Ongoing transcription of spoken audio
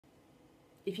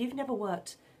If you've never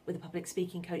worked with a public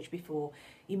speaking coach before,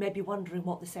 you may be wondering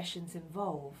what the sessions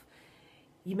involve.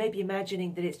 You may be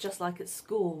imagining that it's just like at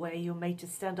school where you're made to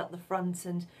stand up the front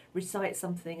and recite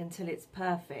something until it's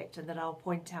perfect and then I'll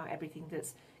point out everything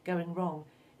that's going wrong.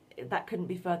 That couldn't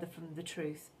be further from the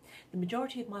truth. The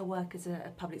majority of my work as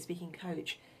a public speaking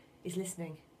coach is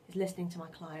listening to my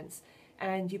clients,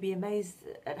 and you'd be amazed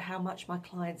at how much my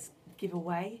clients give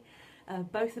away,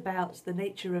 both about the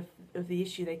nature of the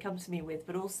issue they come to me with,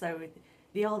 but also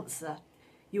the answer.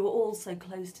 You are all so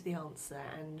close to the answer,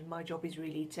 and my job is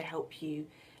really to help you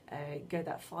go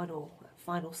that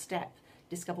final step,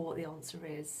 discover what the answer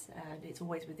is, and it's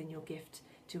always within your gift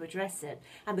to address it.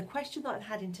 And the question that I've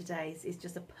had in today's is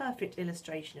just a perfect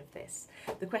illustration of this.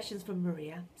 The question's from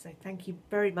Maria, so thank you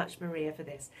very much, Maria, for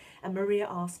this. And Maria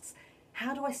asks,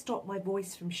 how do I stop my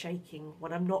voice from shaking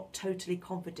when I'm not totally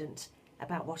confident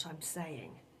about what I'm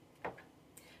saying?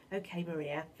 Okay,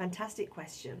 Maria, fantastic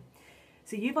question.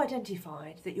 So you've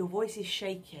identified that your voice is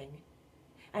shaking,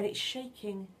 and it's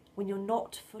shaking when you're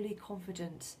not fully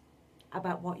confident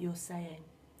about what you're saying.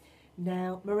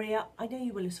 Now, Maria, I know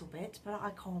you a little bit, but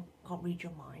I can't read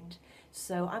your mind,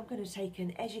 so I'm going to take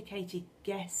an educated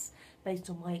guess based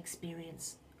on my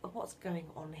experience of what's going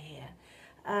on here.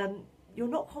 You're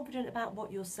not confident about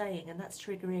what you're saying, and that's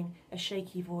triggering a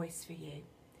shaky voice for you.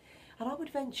 And I would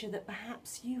venture that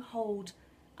perhaps you hold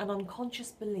an unconscious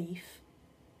belief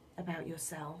about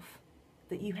yourself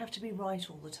that you have to be right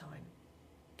all the time.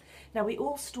 Now, we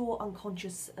all store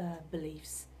unconscious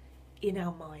beliefs in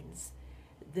our minds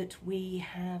that we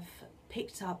have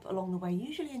picked up along the way,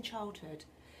 usually in childhood.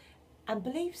 And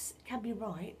beliefs can be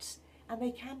right and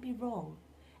they can be wrong.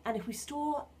 And if we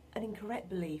store an incorrect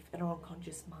belief in our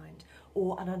unconscious mind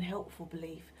or an unhelpful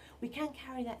belief, we can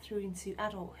carry that through into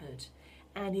adulthood,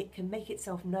 and it can make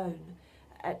itself known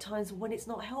at times when it's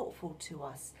not helpful to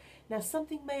us. Now,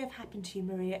 something may have happened to you,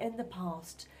 Maria, in the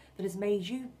past that has made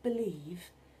you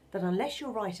believe that unless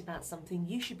you're right about something,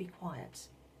 you should be quiet.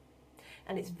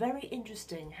 And it's very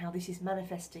interesting how this is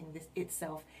manifesting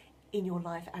itself in your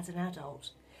life as an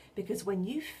adult, because when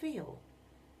you feel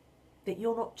that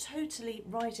you're not totally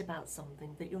right about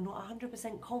something, that you're not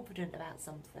 100% confident about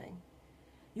something,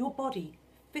 your body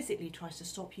physically tries to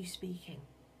stop you speaking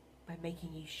by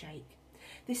making you shake.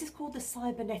 This is called the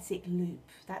cybernetic loop.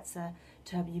 That's a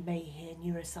term you may hear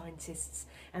neuroscientists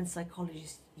and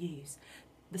psychologists use.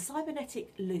 The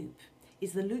cybernetic loop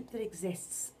is the loop that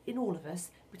exists in all of us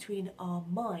between our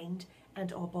mind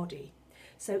and our body.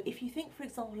 So if you think, for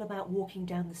example, about walking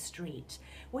down the street,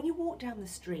 when you walk down the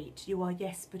street, you are,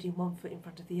 yes, putting one foot in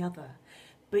front of the other,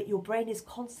 but your brain is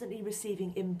constantly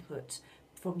receiving input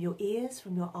from your ears,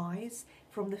 from your eyes,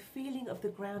 from the feeling of the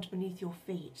ground beneath your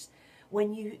feet.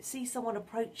 When you see someone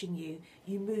approaching you,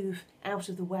 you move out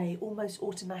of the way almost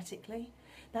automatically.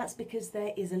 That's because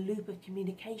there is a loop of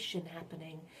communication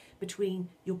happening between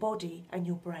your body and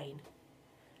your brain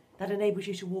that enables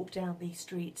you to walk down these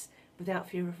streets without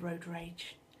fear of road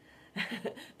rage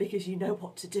because you know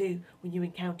what to do when you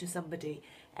encounter somebody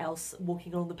else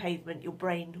walking along the pavement. Your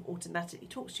brain automatically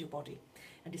talks to your body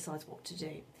and decides what to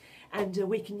do. And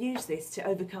we can use this to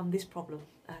overcome this problem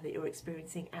that you're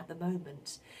experiencing at the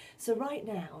moment. So right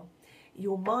now,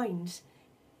 your mind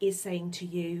is saying to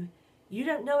you, you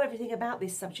don't know everything about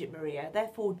this subject, Maria,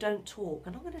 therefore don't talk.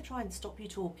 And I'm going to try and stop you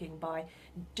talking by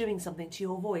doing something to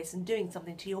your voice and doing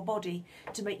something to your body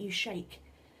to make you shake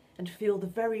and feel the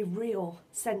very real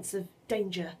sense of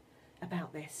danger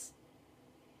about this.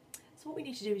 So what we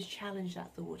need to do is challenge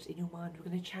that thought in your mind. We're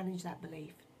going to challenge that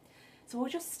belief. So we'll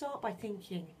just start by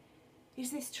thinking,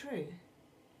 is this true?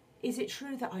 Is it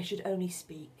true that I should only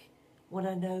speak when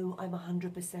I know I'm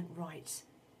 100% right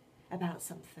about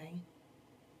something?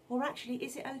 Or actually,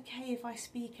 is it okay if I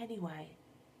speak anyway?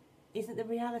 Isn't the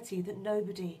reality that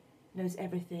nobody knows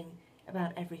everything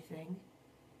about everything?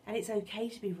 And it's okay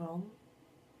to be wrong.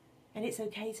 And it's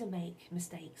okay to make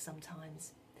mistakes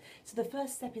sometimes. So the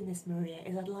first step in this, Maria,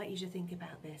 is I'd like you to think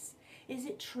about this. Is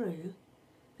it true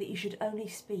that you should only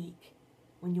speak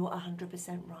when you're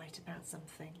 100% right about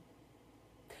something?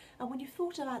 And when you've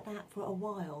thought about that for a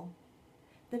while,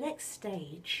 the next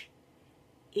stage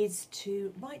is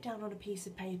to write down on a piece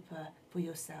of paper for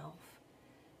yourself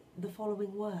the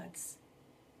following words.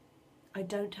 I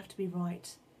don't have to be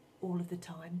right all of the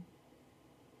time.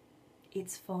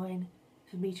 It's fine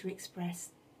for me to express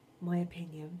my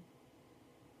opinion.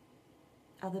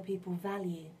 Other people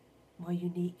value my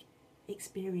unique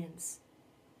experience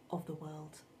of the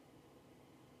world.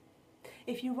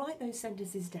 If you write those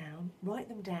sentences down, write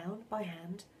them down by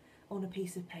hand on a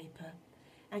piece of paper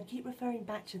and keep referring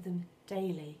back to them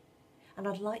daily. and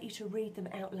I'd like you to read them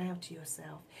out loud to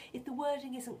yourself. If the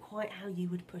wording isn't quite how you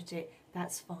would put it,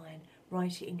 that's fine.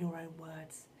 Write it in your own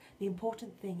words. The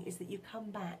important thing is that you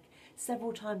come back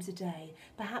several times a day,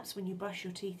 perhaps when you brush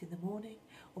your teeth in the morning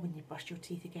or when you brush your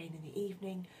teeth again in the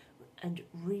evening, and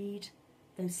read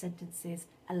those sentences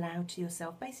aloud to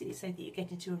yourself, basically so that you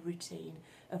get into a routine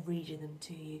of reading them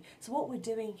to you. So what we're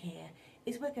doing here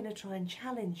is we're going to try and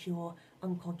challenge your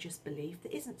unconscious belief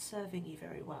that isn't serving you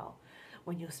very well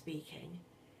when you're speaking,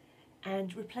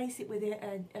 and replace it with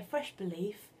a fresh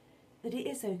belief that it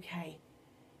is okay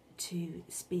to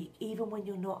speak even when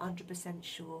you're not 100%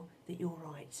 sure that you're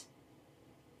right.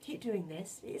 Keep doing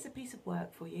this. It is a piece of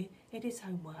work for you. It is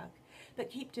homework. But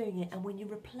keep doing it, and when you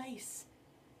replace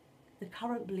the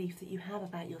current belief that you have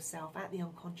about yourself at the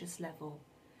unconscious level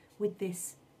with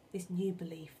this new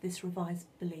belief, this revised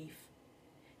belief,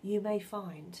 you may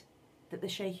find that the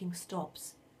shaking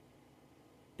stops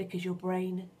because your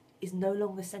brain is no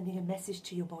longer sending a message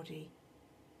to your body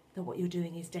that what you're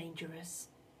doing is dangerous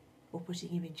or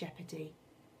putting you in jeopardy.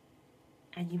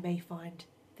 And you may find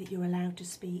that you're allowed to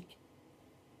speak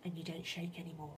and you don't shake anymore.